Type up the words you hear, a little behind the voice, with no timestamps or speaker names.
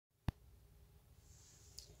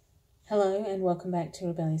Hello and welcome back to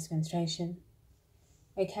Rebellious Menstruation.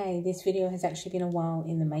 Okay, this video has actually been a while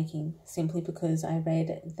in the making, simply because I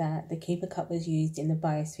read that the Keeper Cup was used in the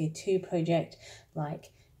Biosphere 2 project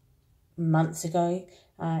like months ago,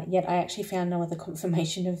 yet I actually found no other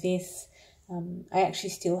confirmation of this. I actually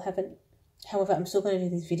still haven't, however, I'm still going to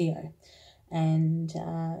do this video, and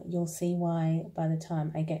you'll see why by the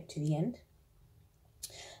time I get to the end.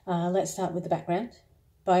 Let's start with the background.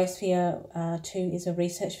 Biosphere 2 is a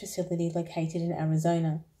research facility located in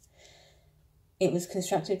Arizona. It was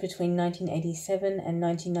constructed between 1987 and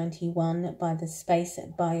 1991 by the Space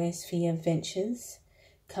Biosphere Ventures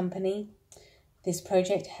company. This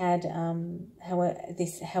project had, however,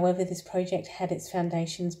 this project had its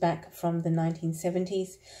foundations back from the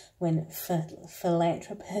 1970s when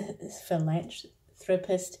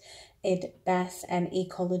philanthropist Ed Bass and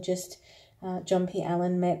ecologist John P.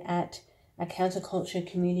 Allen met at a counterculture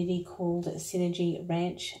community called Synergy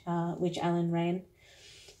Ranch, which Allen ran.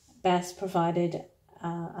 Bass provided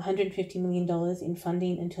 $150 million in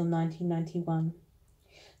funding until 1991.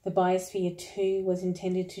 The Biosphere 2 was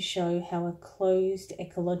intended to show how a closed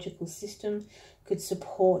ecological system could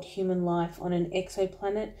support human life on an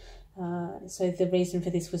exoplanet. So the reason for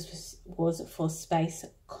this was for space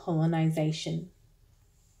colonization.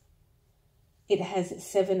 It has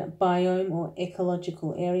 7 biome or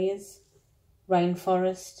ecological areas: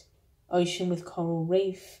 rainforest, ocean with coral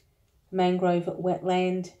reef, mangrove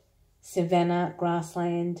wetland, savanna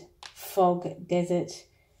grassland, fog desert,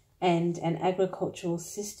 and an agricultural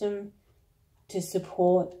system to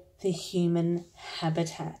support the human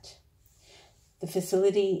habitat. The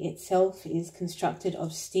facility itself is constructed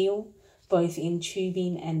of steel, both in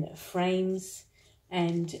tubing and frames,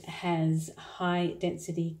 and has high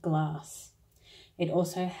density glass. It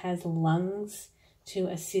also has lungs to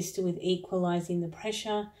assist with equalizing the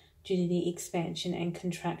pressure due to the expansion and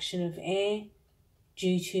contraction of air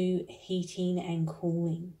due to heating and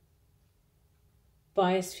cooling.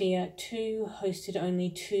 Biosphere 2 hosted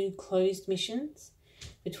only 2 closed missions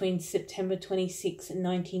between September 26,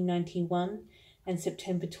 1991 and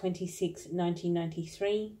September 26,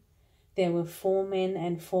 1993. There were 4 men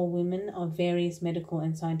and 4 women of various medical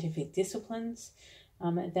and scientific disciplines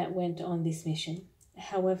that went on this mission.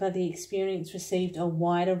 However, the experience received a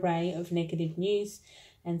wide array of negative news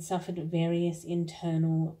and suffered various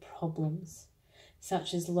internal problems,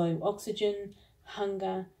 such as low oxygen,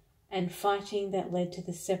 hunger, and fighting that led to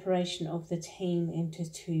the separation of the team into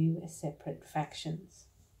 2 separate factions.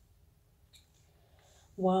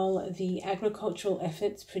 While the agricultural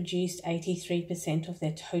efforts produced 83% of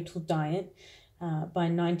their total diet, by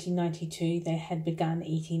 1992 they had begun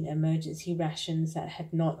eating emergency rations that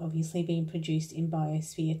had not obviously been produced in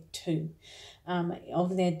Biosphere 2.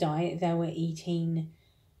 Of their diet, they were eating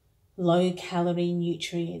low-calorie,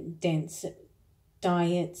 nutrient-dense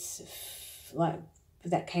diets like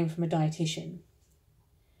that came from a dietitian.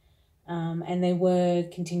 And they were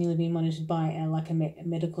continually being monitored by a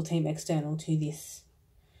medical team external to this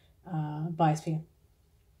Biosphere.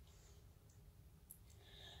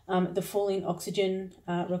 The fall in oxygen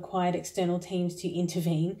required external teams to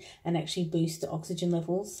intervene and actually boost the oxygen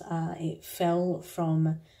levels. It fell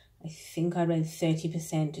from, I think I read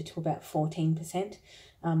 30% to about 14%.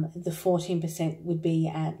 The 14% would be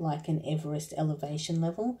at like an Everest elevation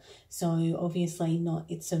level. So obviously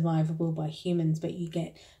it's survivable by humans, but you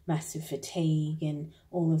get massive fatigue and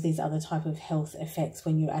all of these other type of health effects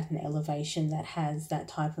when you're at an elevation that has that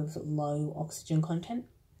type of low oxygen content.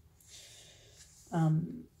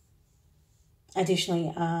 Additionally,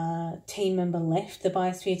 a team member left the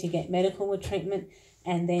Biosphere to get medical treatment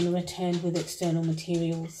and then returned with external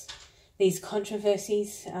materials. These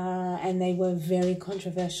controversies, and they were very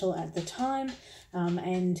controversial at the time,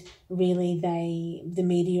 and really the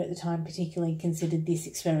media at the time particularly considered this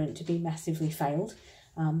experiment to be massively failed.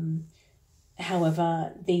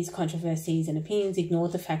 However, these controversies and opinions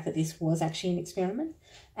ignored the fact that this was actually an experiment,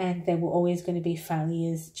 and there were always going to be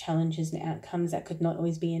failures, challenges, and outcomes that could not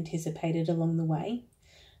always be anticipated along the way,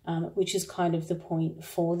 which is kind of the point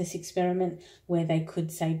for this experiment, where they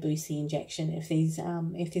could, say, boost the injection. If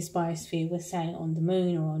this Biosphere was, say, on the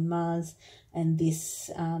moon or on Mars, and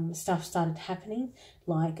this stuff started happening,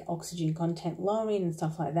 like oxygen content lowering and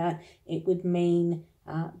stuff like that, it would mean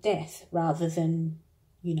death rather than,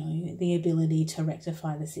 the ability to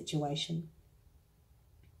rectify the situation.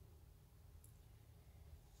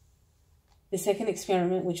 The second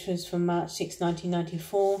experiment, which was from March 6,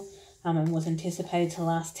 1994, and was anticipated to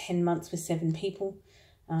last 10 months with 7 people,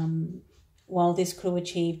 while this crew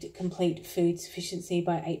achieved complete food sufficiency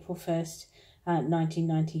by April 1st,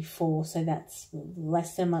 1994. So that's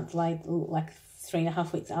less than a month late, like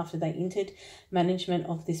 3.5 weeks after they entered. Management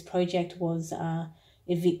of this project was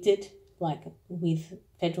evicted, like with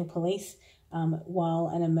federal police,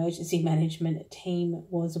 while an emergency management team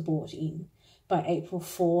was brought in. By April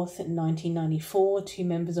 4th, 1994, 2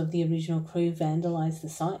 members of the original crew vandalised the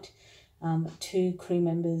site. 2 crew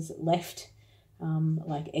members left,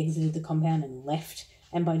 exited the compound and left.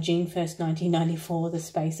 And by June 1st, 1994, the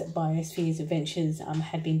space at Biosphere's Ventures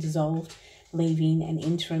had been dissolved, leaving an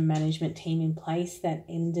interim management team in place that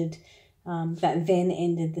then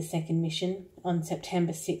ended the second mission on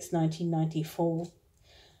September 6, 1994.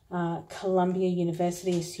 Columbia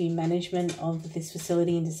University assumed management of this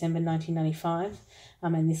facility in December 1995,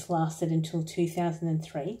 and this lasted until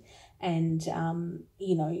 2003. And,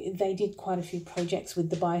 they did quite a few projects with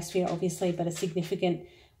the Biosphere, obviously, but a significant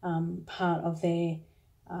part of their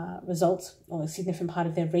results, or a significant part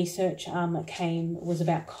of their research was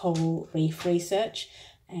about coral reef research.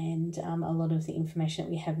 And a lot of the information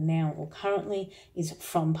that we have now or currently is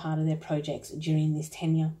from part of their projects during this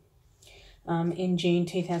tenure. In June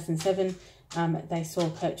 2007, they saw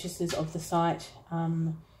purchases of the site.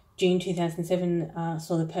 June 2007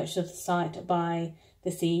 saw the purchase of the site by the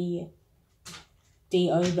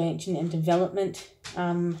CDO Ranching and Development.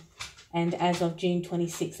 And as of June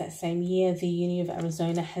 26 that same year, the Uni of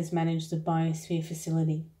Arizona has managed the Biosphere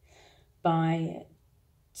facility.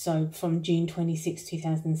 So from June 26,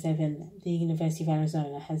 2007, the University of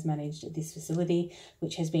Arizona has managed this facility,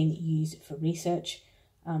 which has been used for research.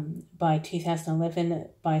 By 2011,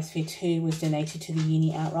 Biosphere 2 was donated to the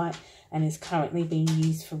uni outright and is currently being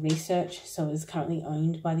used for research. So it is currently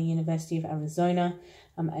owned by the University of Arizona.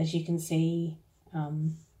 As you can see,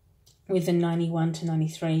 with the 91 to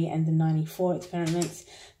 93 and the 94 experiments,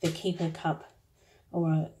 the Keeper Cup, or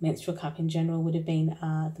a menstrual cup in general, would have been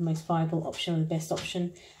the most viable option, or the best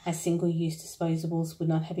option, as single-use disposables would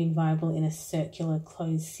not have been viable in a circular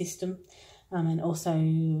closed system. And also,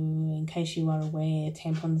 in case you are aware,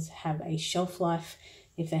 tampons have a shelf life.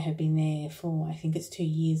 If they have been there for, I think it's 2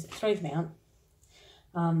 years, throw them out.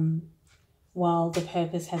 While the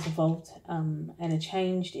purpose has evolved and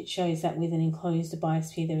changed, it shows that with an enclosed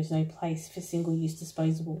biosphere, there is no place for single-use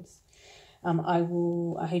disposables. I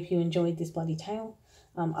hope you enjoyed this bloody tale.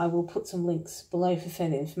 I will put some links below for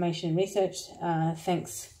further information and research.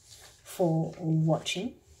 Thanks for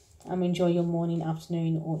watching. Enjoy your morning,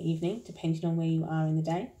 afternoon, or evening, depending on where you are in the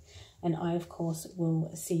day. And I, of course,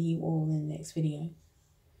 will see you all in the next video.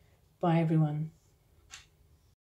 Bye, everyone.